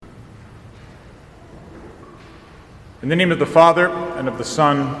In the name of the Father, and of the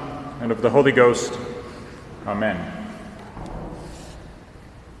Son, and of the Holy Ghost. Amen.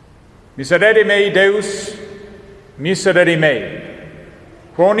 Miserere mei, Deus, miserere mei,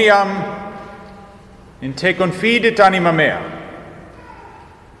 quoniam in te confidit anima mea.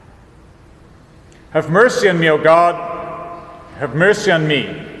 Have mercy on me, O God, have mercy on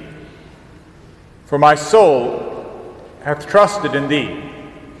me, for my soul hath trusted in thee.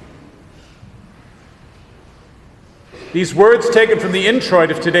 These words, taken from the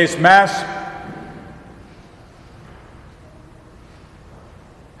introit of today's Mass,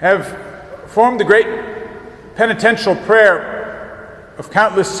 have formed the great penitential prayer of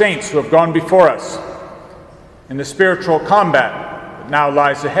countless saints who have gone before us in the spiritual combat that now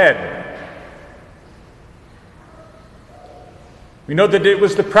lies ahead. We know that it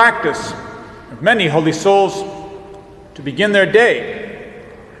was the practice of many holy souls to begin their day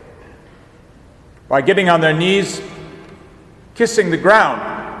by getting on their knees, kissing the ground,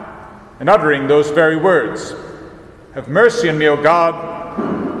 and uttering those very words. Have mercy on me, O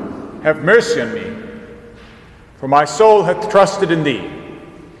God, have mercy on me, for my soul hath trusted in thee.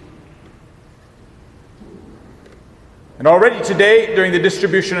 And already today, during the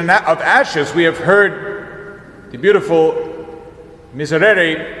distribution of ashes, we have heard the beautiful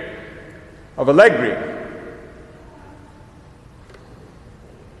Miserere of Allegri.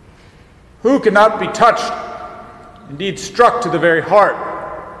 Who cannot be touched, indeed struck to the very heart,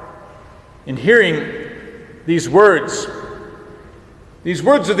 in hearing these words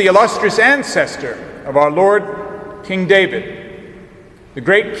of the illustrious ancestor of our Lord, King David, the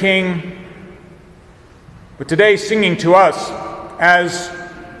great king, but today singing to us as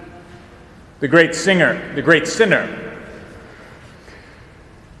the great singer, the great sinner.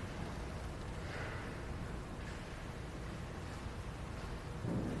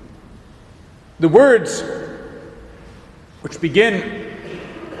 The words which begin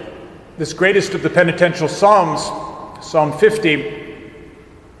this greatest of the penitential psalms, Psalm 50,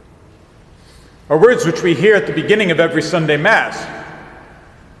 are words which we hear at the beginning of every Sunday Mass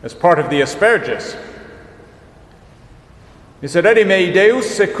as part of the Asperges. Miserere mei, Deus,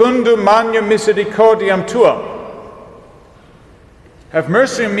 secundum magnam misericordiam tuam. Have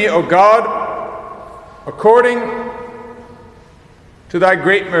mercy on me, O God, according to thy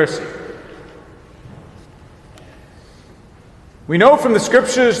great mercy. We know from the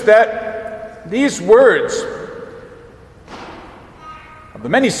Scriptures that these words, of the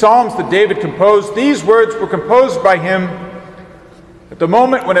many psalms that David composed, these words were composed by him at the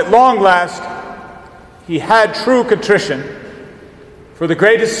moment when at long last he had true contrition for the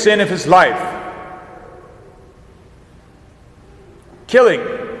greatest sin of his life, killing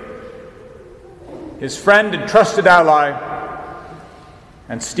his friend and trusted ally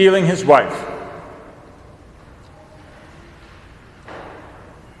and stealing his wife.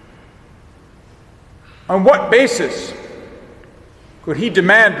 On what basis could he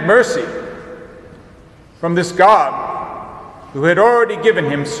demand mercy from this God who had already given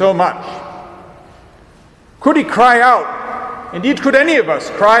him so much? Could he cry out, indeed could any of us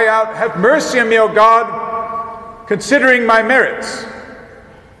cry out, have mercy on me, O God, considering my merits?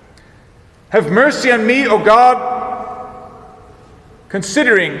 Have mercy on me, O God,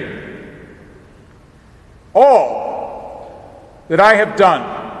 considering all that I have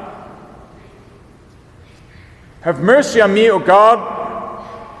done. Have mercy on me, O God,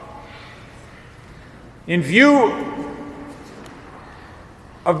 in view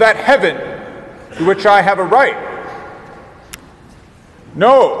of that heaven to which I have a right.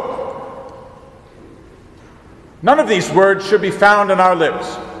 No, none of these words should be found on our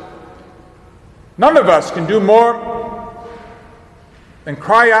lips. None of us can do more than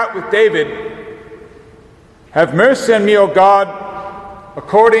cry out with David, have mercy on me, O God,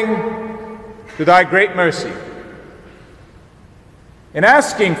 according to thy great mercy. In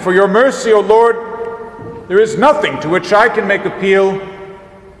asking for your mercy, O Lord, there is nothing to which I can make appeal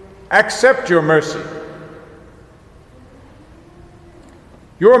except your mercy.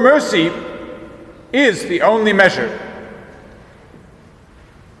 Your mercy is the only measure.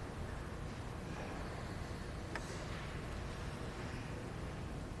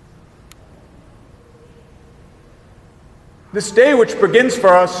 This day which begins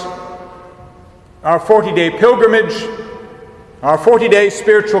for us our 40-day pilgrimage, our 40-day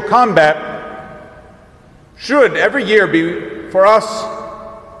spiritual combat, should every year be for us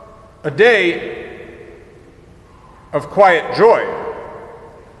a day of quiet joy.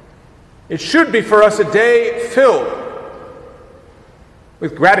 It should be for us a day filled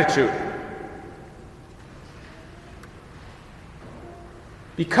with gratitude.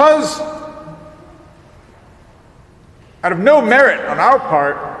 Because out of no merit on our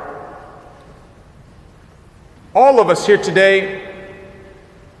part, all of us here today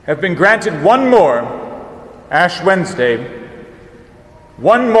have been granted one more Ash Wednesday,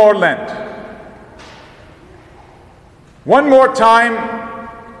 one more Lent. One more time,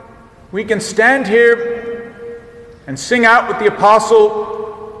 we can stand here and sing out with the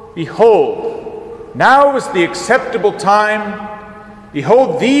apostle, "Behold, now is the acceptable time.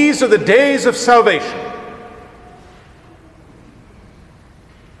 Behold, these are the days of salvation."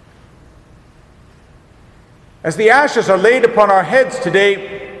 As the ashes are laid upon our heads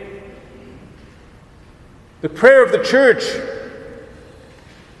today, the prayer of the church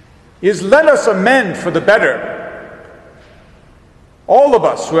is, "Let us amend for the better, all of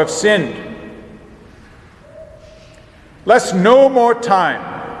us who have sinned, lest no more time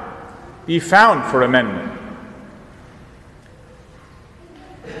be found for amendment."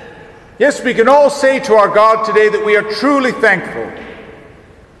 Yes, we can all say to our God today that we are truly thankful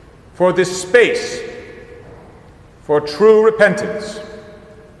for this space for true repentance.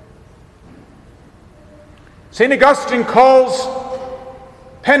 St. Augustine calls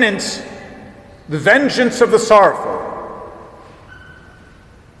penance the vengeance of the sorrowful.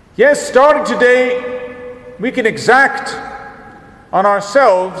 Yes, starting today, we can exact on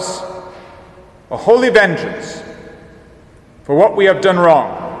ourselves a holy vengeance for what we have done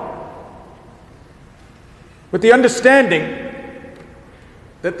wrong, with the understanding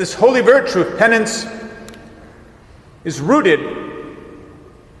that this holy virtue of penance is rooted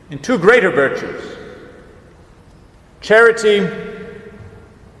in two greater virtues: charity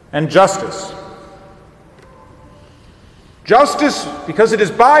and justice. Justice, because it is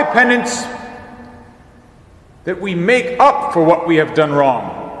by penance that we make up for what we have done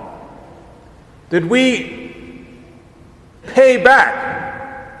wrong, that we pay back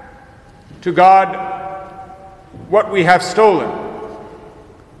to God what we have stolen.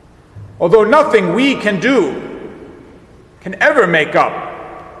 Although nothing we can do can ever make up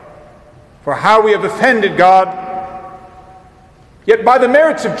for how we have offended God, yet by the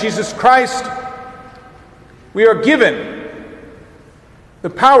merits of Jesus Christ, we are given the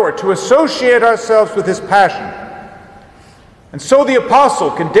power to associate ourselves with his passion. And so the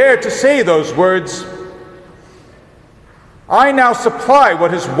apostle can dare to say those words, "I now supply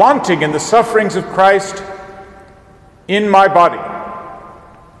what is wanting in the sufferings of Christ in my body."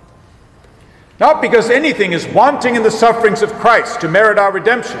 Not because anything is wanting in the sufferings of Christ to merit our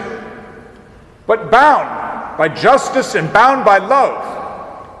redemption, but bound by justice and bound by love,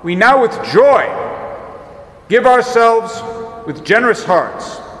 we now with joy give ourselves with generous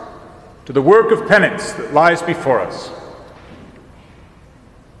hearts to the work of penance that lies before us.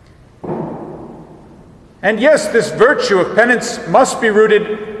 And yes, this virtue of penance must be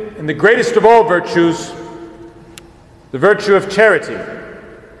rooted in the greatest of all virtues, the virtue of charity.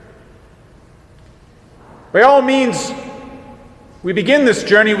 By all means, we begin this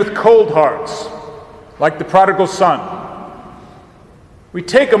journey with cold hearts, like the prodigal son. We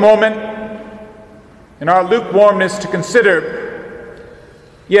take a moment in our lukewarmness to consider,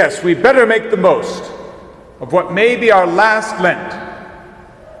 yes, we better make the most of what may be our last Lent,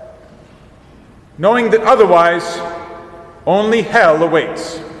 knowing that otherwise only hell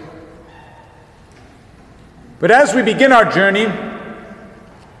awaits. But as we begin our journey,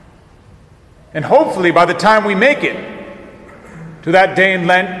 and hopefully by the time we make it to that day in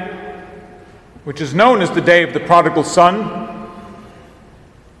Lent, which is known as the day of the prodigal son,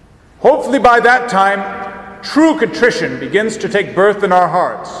 hopefully by that time, true contrition begins to take birth in our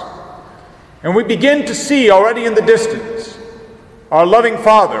hearts, and we begin to see already in the distance our loving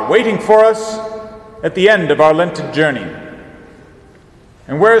Father waiting for us at the end of our Lenten journey.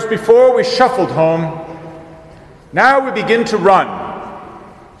 And whereas before we shuffled home, now we begin to run,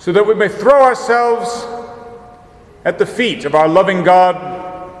 so that we may throw ourselves at the feet of our loving God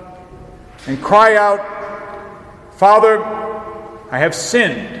and cry out, "Father, I have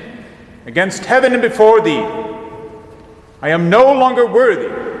sinned against heaven and before thee. I am no longer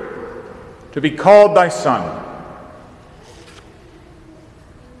worthy to be called thy son."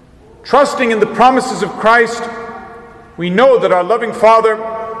 Trusting in the promises of Christ, we know that our loving Father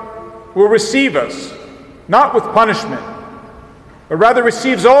will receive us, not with punishment, but rather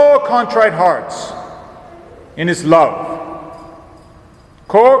receives all contrite hearts in his love.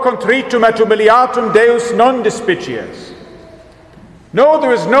 Cor contritum et humiliatum Deus non despicias. No,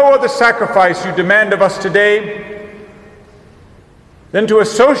 there is no other sacrifice you demand of us today than to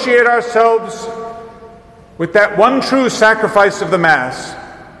associate ourselves with that one true sacrifice of the Mass,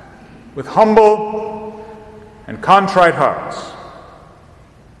 with humble and contrite hearts.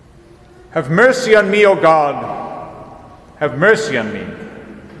 Have mercy on me, O God, have mercy on me.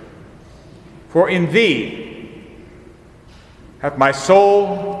 For in thee hath my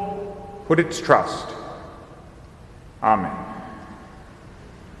soul put its trust. Amen.